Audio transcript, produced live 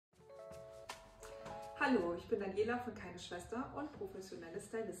Hallo, ich bin Daniela von Keine Schwester und professionelle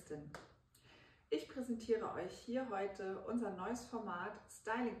Stylistin. Ich präsentiere euch hier heute unser neues Format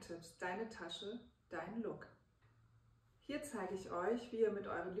Styling-Tipps, deine Tasche, dein Look. Hier zeige ich euch, wie ihr mit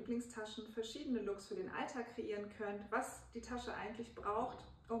euren Lieblingstaschen verschiedene Looks für den Alltag kreieren könnt, was die Tasche eigentlich braucht,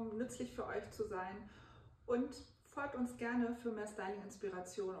 um nützlich für euch zu sein, und folgt uns gerne für mehr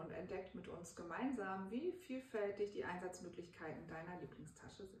Styling-Inspiration und entdeckt mit uns gemeinsam, wie vielfältig die Einsatzmöglichkeiten deiner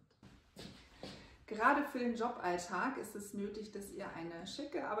Lieblingstasche sind. Gerade für den Joballtag ist es nötig, dass ihr eine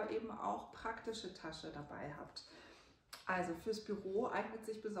schicke, aber eben auch praktische Tasche dabei habt. Also fürs Büro eignet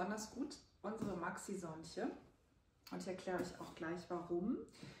sich besonders gut unsere Maxi-Sonche. Und ich erkläre euch auch gleich warum.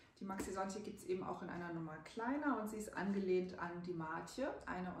 Die Maxi-Sonche gibt es eben auch in einer Nummer kleiner und sie ist angelehnt an die Martje,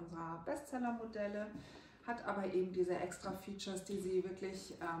 eine unserer Bestseller-Modelle, hat aber eben diese extra Features, die sie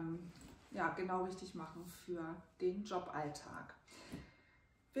wirklich genau richtig machen für den Joballtag.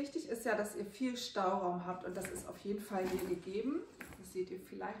 Wichtig ist ja, dass ihr viel Stauraum habt und das ist auf jeden Fall hier gegeben. Das seht ihr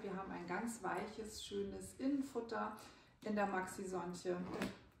vielleicht, wir haben ein ganz weiches, schönes Innenfutter in der Maxi-Sonche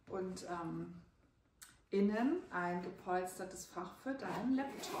und innen ein gepolstertes Fach für deinen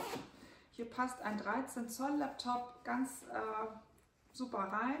Laptop. Hier passt ein 13 Zoll Laptop ganz super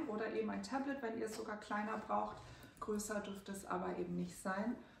rein oder eben ein Tablet, wenn ihr es sogar kleiner braucht. Größer dürfte es aber eben nicht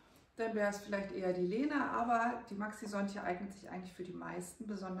sein. Dann wäre es vielleicht eher die Lehne, aber die Maxi-Sonche eignet sich eigentlich für die meisten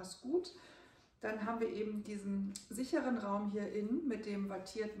besonders gut. Dann haben wir eben diesen sicheren Raum hier innen mit dem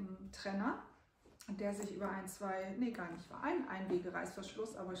wattierten Trenner, der sich über ein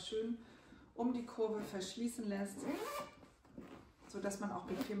Einwege-Reißverschluss, aber schön um die Kurve verschließen lässt, sodass man auch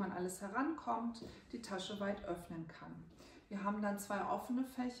bequem an alles herankommt, die Tasche weit öffnen kann. Wir haben dann zwei offene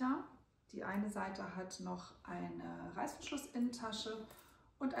Fächer. Die eine Seite hat noch eine Reißverschluss-Innentasche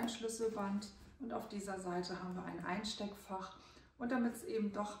und ein Schlüsselband und auf dieser Seite haben wir ein Einsteckfach, und damit es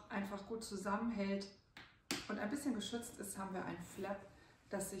eben doch einfach gut zusammenhält und ein bisschen geschützt ist, haben wir ein Flap,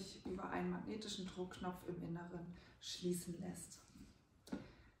 das sich über einen magnetischen Druckknopf im Inneren schließen lässt.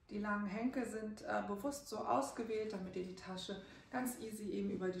 Die langen Henkel sind bewusst so ausgewählt, damit ihr die Tasche ganz easy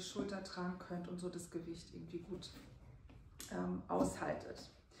eben über die Schulter tragen könnt und so das Gewicht irgendwie gut aushaltet.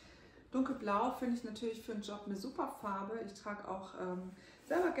 Dunkelblau finde ich natürlich für einen Job eine super Farbe. Ich trage auch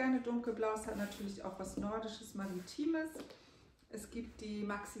selber gerne dunkelblau. Es hat natürlich auch was Nordisches, Maritimes. Es gibt die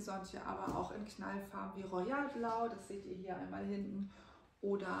Maxi-Sonche aber auch in Knallfarben wie Royalblau, das seht ihr hier einmal hinten,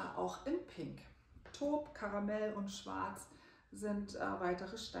 oder auch in Pink. Taub, Karamell und Schwarz sind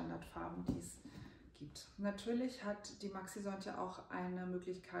weitere Standardfarben, die es gibt. Natürlich hat die Maxi-Sonche auch eine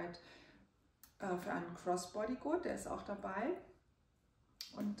Möglichkeit für einen Crossbody-Gurt, der ist auch dabei.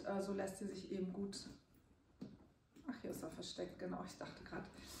 Und so lässt sie sich eben gut, ach, hier ist er versteckt, genau, ich dachte gerade,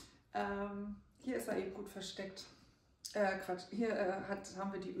 hier ist er eben gut versteckt, hier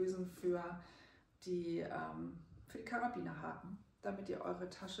haben wir die Ösen für die Karabinerhaken, damit ihr eure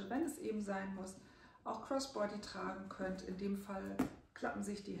Tasche, wenn es eben sein muss, auch Crossbody tragen könnt. In dem Fall klappen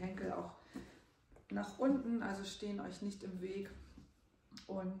sich die Henkel auch nach unten, also stehen euch nicht im Weg,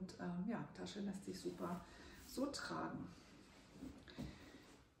 und ja, die Tasche lässt sich super so tragen.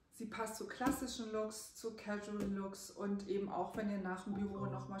 Sie passt zu klassischen Looks, zu Casual Looks und eben auch, wenn ihr nach dem Büro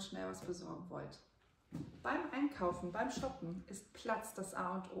noch mal schnell was besorgen wollt. Beim Einkaufen, beim Shoppen ist Platz das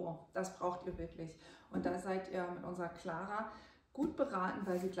A und O. Das braucht ihr wirklich. Und da seid ihr mit unserer Clara gut beraten,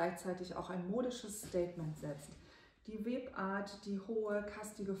 weil sie gleichzeitig auch ein modisches Statement setzt. Die Webart, die hohe,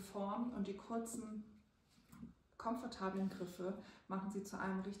 kastige Form und die kurzen, komfortablen Griffe machen sie zu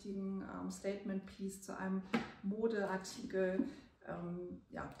einem richtigen Statement-Piece, zu einem Modeartikel,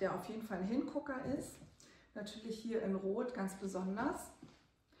 der auf jeden Fall ein Hingucker ist. Natürlich hier in Rot ganz besonders.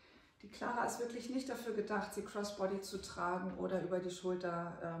 Die Clara ist wirklich nicht dafür gedacht, sie Crossbody zu tragen oder über die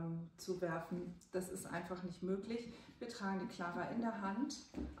Schulter zu werfen. Das ist einfach nicht möglich. Wir tragen die Clara in der Hand,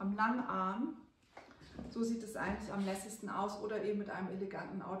 am langen Arm. So sieht es eigentlich am lässigsten aus, oder eben mit einem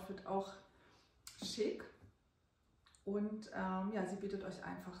eleganten Outfit auch schick. Und sie bietet euch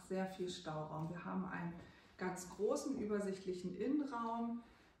einfach sehr viel Stauraum. Wir haben einen ganz großen, übersichtlichen Innenraum,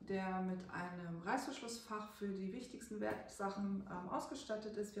 der mit einem Reißverschlussfach für die wichtigsten Werksachen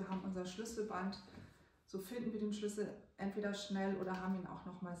ausgestattet ist. Wir haben unser Schlüsselband, so finden wir den Schlüssel entweder schnell oder haben ihn auch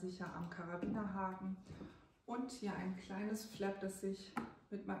noch mal sicher am Karabinerhaken. Und hier ein kleines Flap, das sich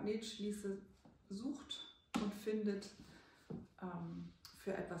mit Magnetschließe sucht und findet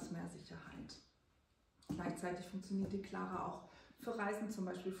für etwas mehr Sicherheit. Gleichzeitig funktioniert die Clara auch für Reisen, zum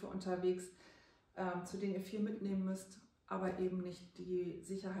Beispiel für unterwegs, zu denen ihr viel mitnehmen müsst, aber eben nicht die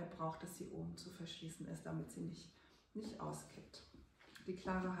Sicherheit braucht, dass sie oben zu verschließen ist, damit sie nicht auskippt. Die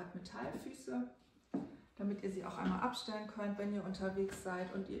Clara hat Metallfüße, damit ihr sie auch einmal abstellen könnt, wenn ihr unterwegs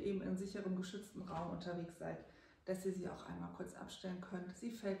seid und ihr eben in sicherem, geschützten Raum unterwegs seid, dass ihr sie auch einmal kurz abstellen könnt.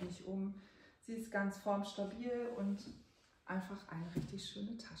 Sie fällt nicht um, sie ist ganz formstabil und einfach eine richtig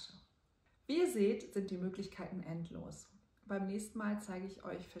schöne Tasche. Wie ihr seht, sind die Möglichkeiten endlos. Beim nächsten Mal zeige ich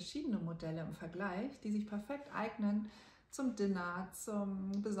euch verschiedene Modelle im Vergleich, die sich perfekt eignen zum Dinner,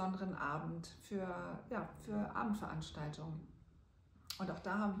 zum besonderen Abend, für Abendveranstaltungen. Und auch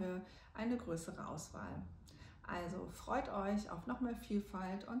da haben wir eine größere Auswahl. Also freut euch auf noch mehr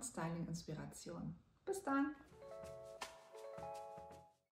Vielfalt und Styling-Inspiration. Bis dann!